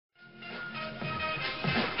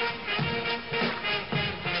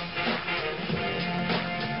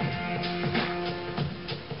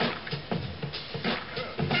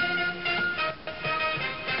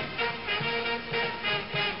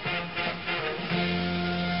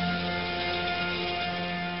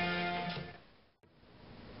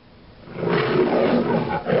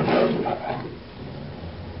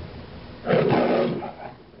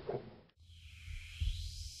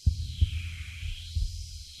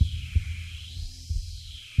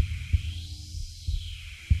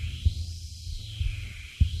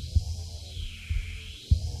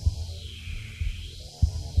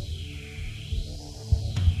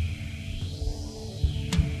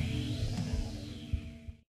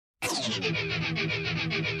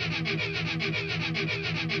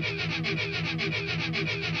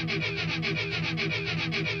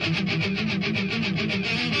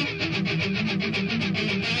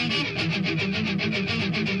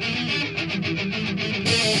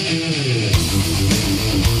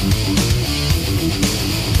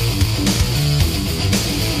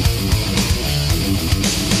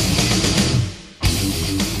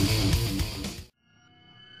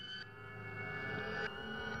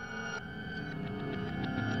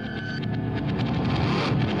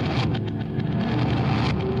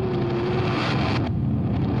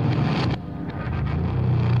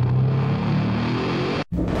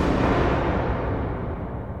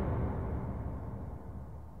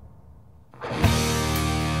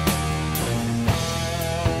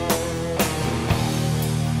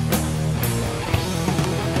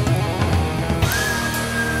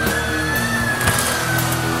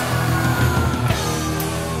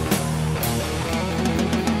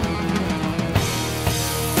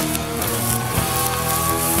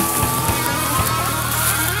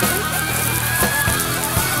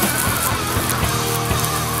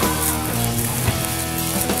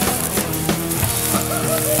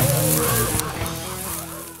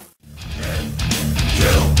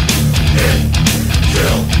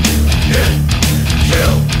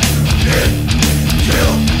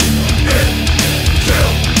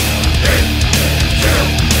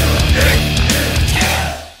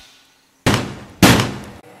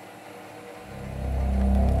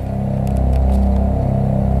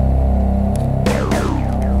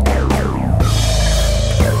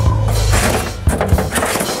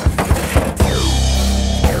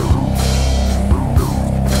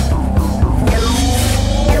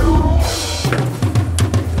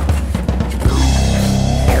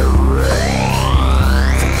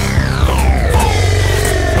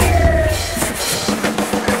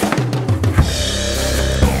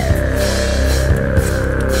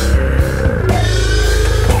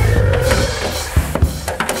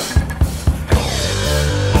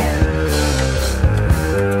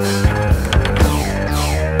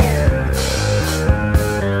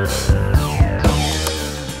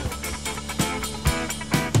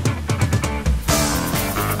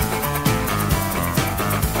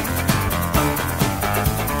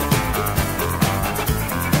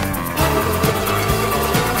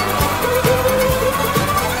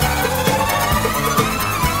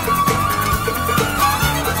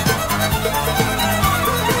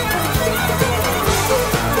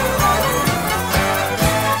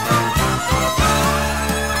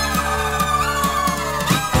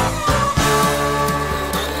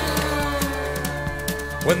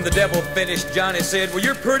When the devil finished, Johnny said, "Well,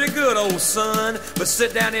 you're pretty good, old son, but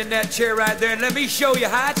sit down in that chair right there and let me show you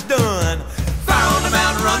how it's done." Fire on the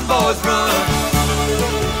mountain, run, boys, run.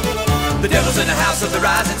 The devil's in the house of the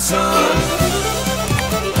rising sun.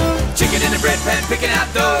 Chicken in the bread pan, picking out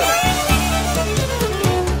dough.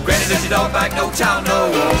 Granny, does your dog bite? No child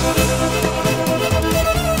knows.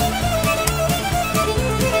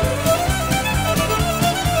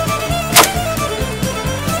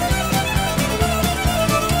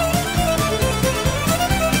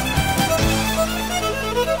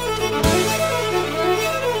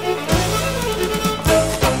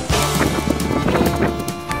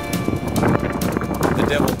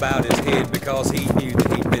 Bowed his head because he knew that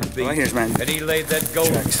he'd been beat. And he laid that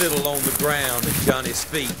golden fiddle on the ground at Johnny's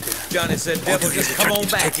feet. Johnny said, "Devil, just come on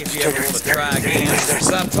back if you ever want to try again. As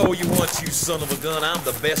I've told you once, you son of a gun, I'm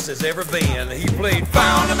the best there's ever been." He played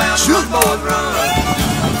 "Fire on the Mountain, Run, Boys, Run."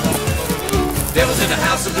 Devil's in the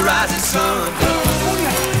house of the rising sun.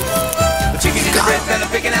 The chicken in the bread pan,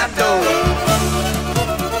 picking out dough.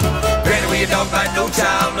 Granny, where your dog bite, no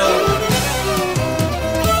child knows.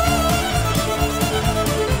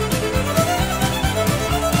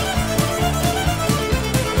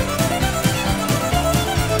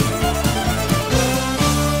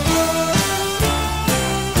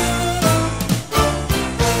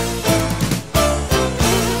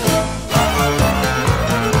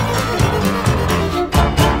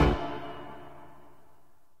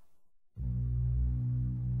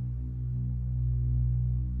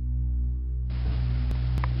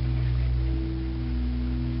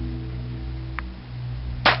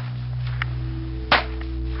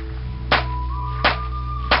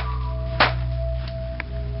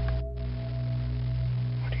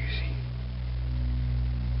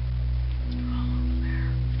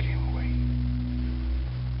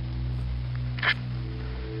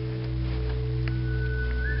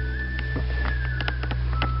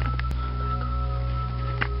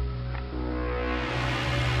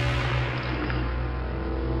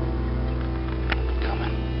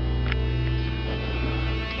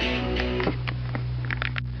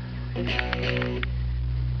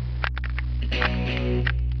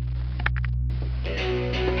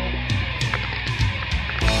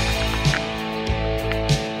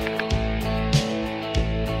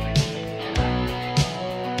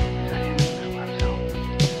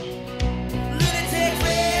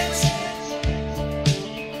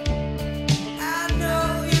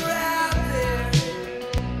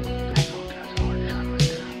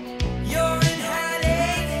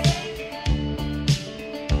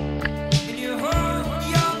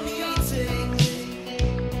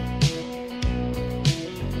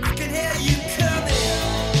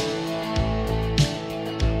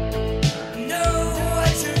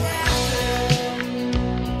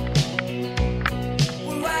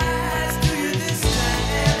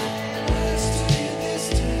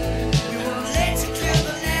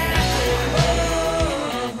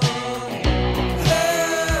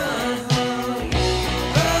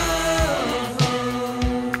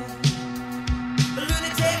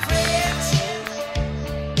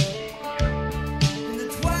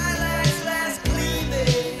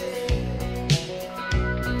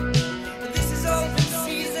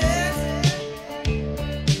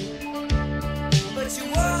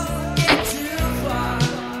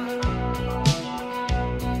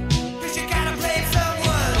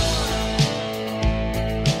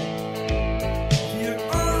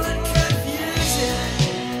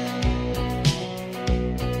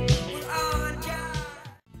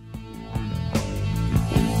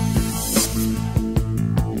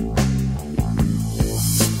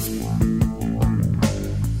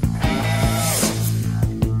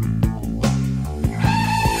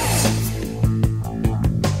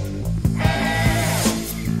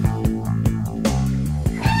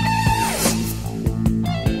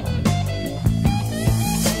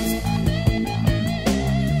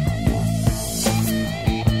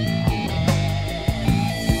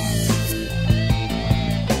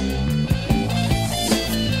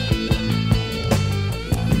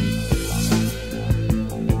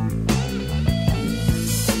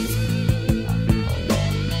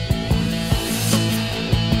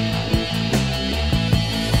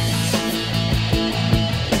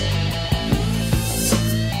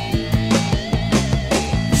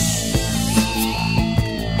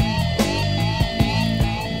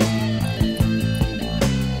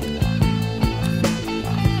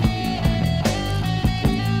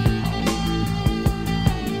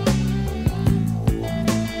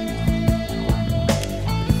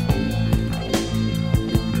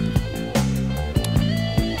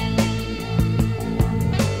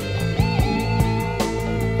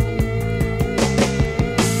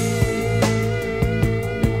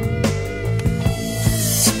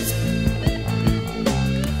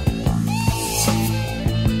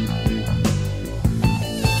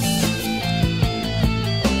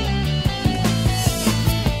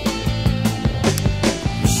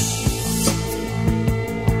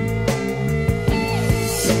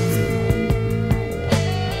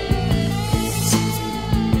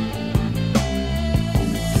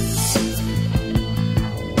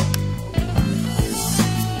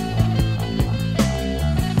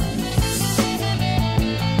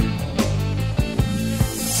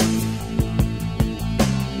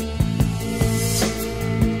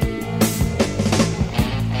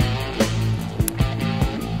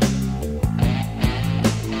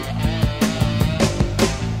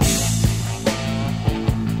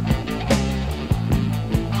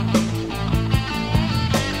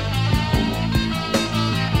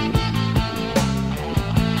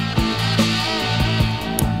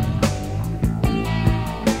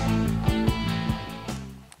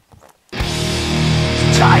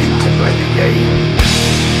 Time to play the game.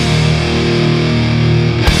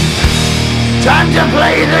 Time to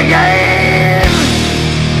play the game.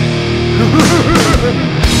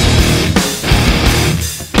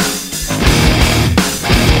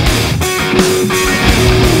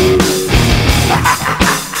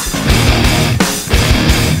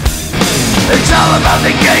 It's all about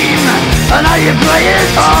the game and how you play it.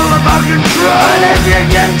 All about control, and if you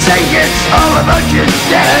can take it. All about your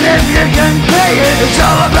debt, and if you can pay it. It's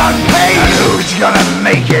all about pain, and who's gonna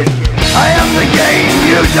make it? I am the game,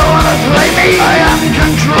 you don't wanna play me. I am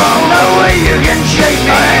control, no way you can shake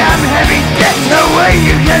me. I am heavy debt, no way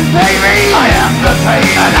you can pay me. I am the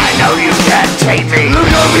pain, and I know you can't take me.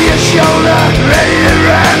 Look over your shoulder, ready to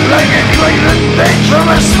run like a Cleveland bitch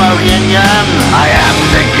from a smoking gun. I am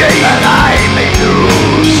the game, and I may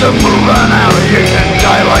lose. So move on out, you can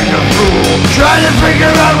die like a fool. Trying to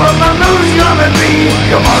figure out what my move's gonna be.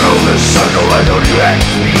 Come on over, sucker, why don't you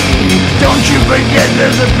ask me? Don't you forget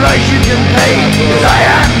there's a price you can pay. 'Cause I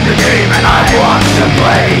am the game and I want to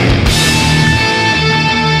play.